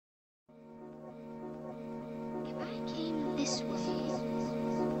this way.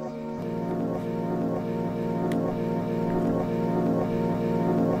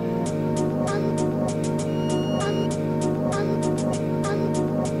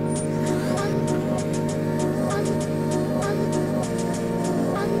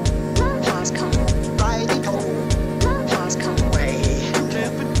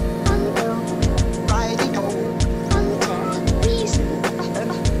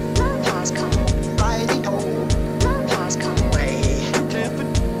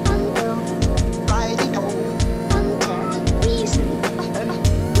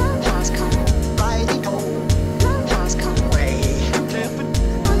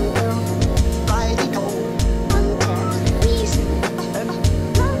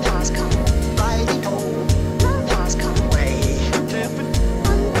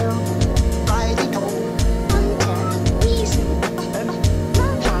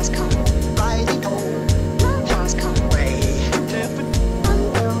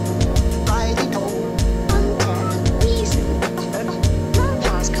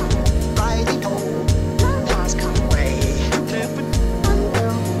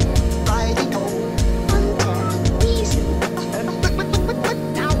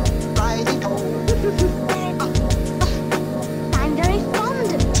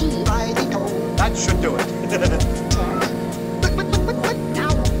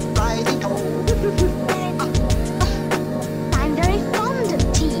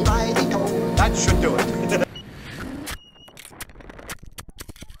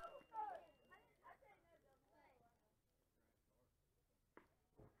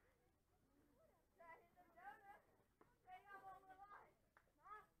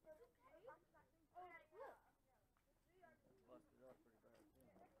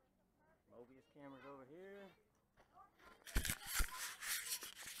 Mobious camera's over here.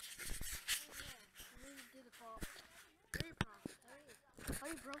 Oh,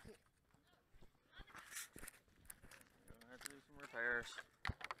 you broke it. Gonna have to do some repairs.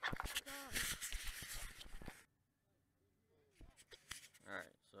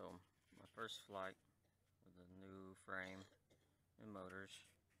 Alright, so my first flight with the new frame and motors.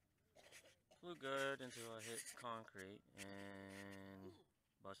 Flew good until I hit concrete and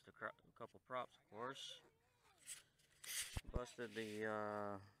busted a couple props, of course. Busted the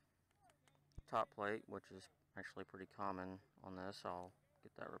top plate, which is actually pretty common on this. I'll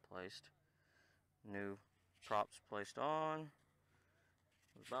get that replaced. New props placed on.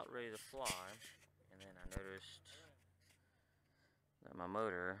 Was about ready to fly, and then I noticed that my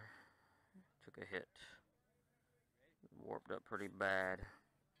motor took a hit. Warped up pretty bad.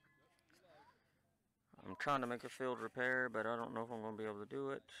 I'm trying to make a field repair, but I don't know if I'm going to be able to do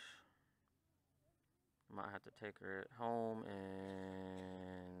it. I might have to take her home,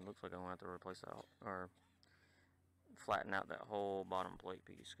 and looks like I'm going to have to replace that, or flatten out that whole bottom plate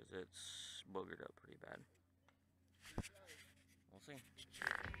piece, because it's boogered up pretty bad. We'll see.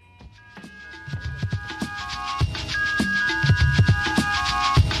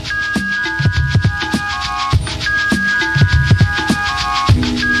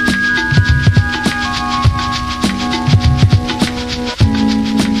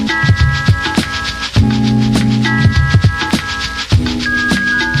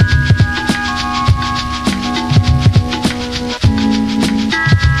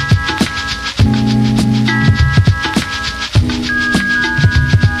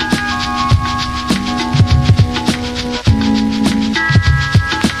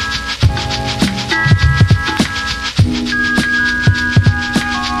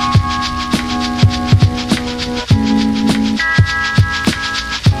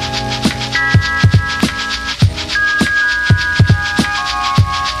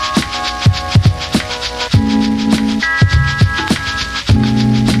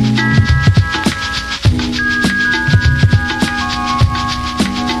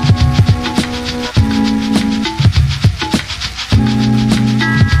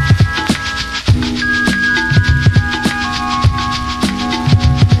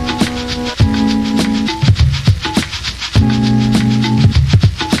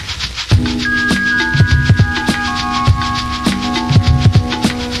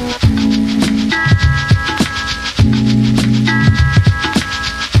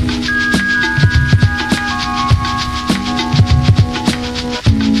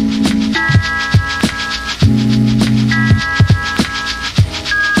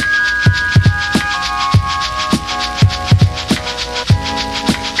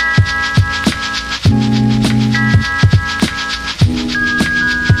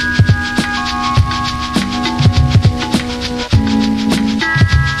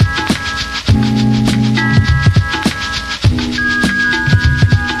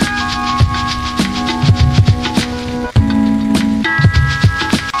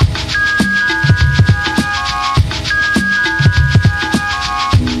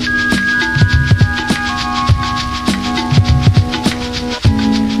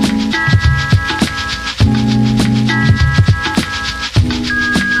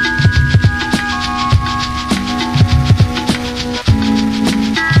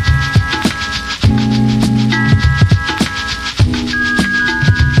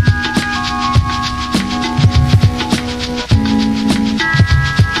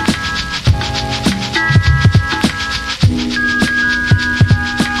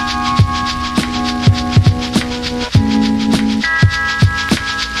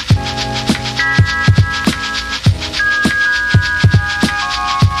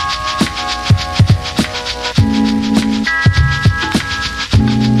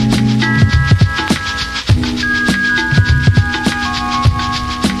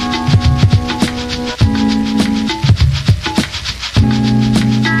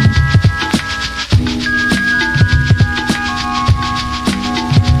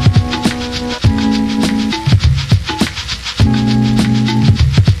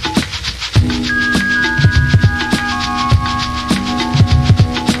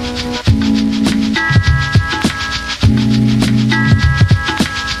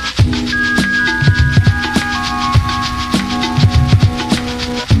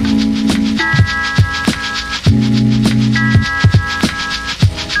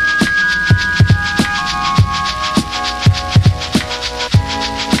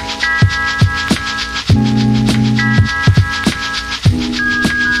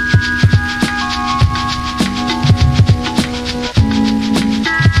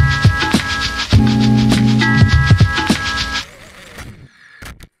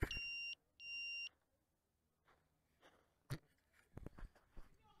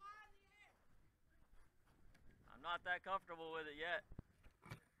 not that comfortable with it yet.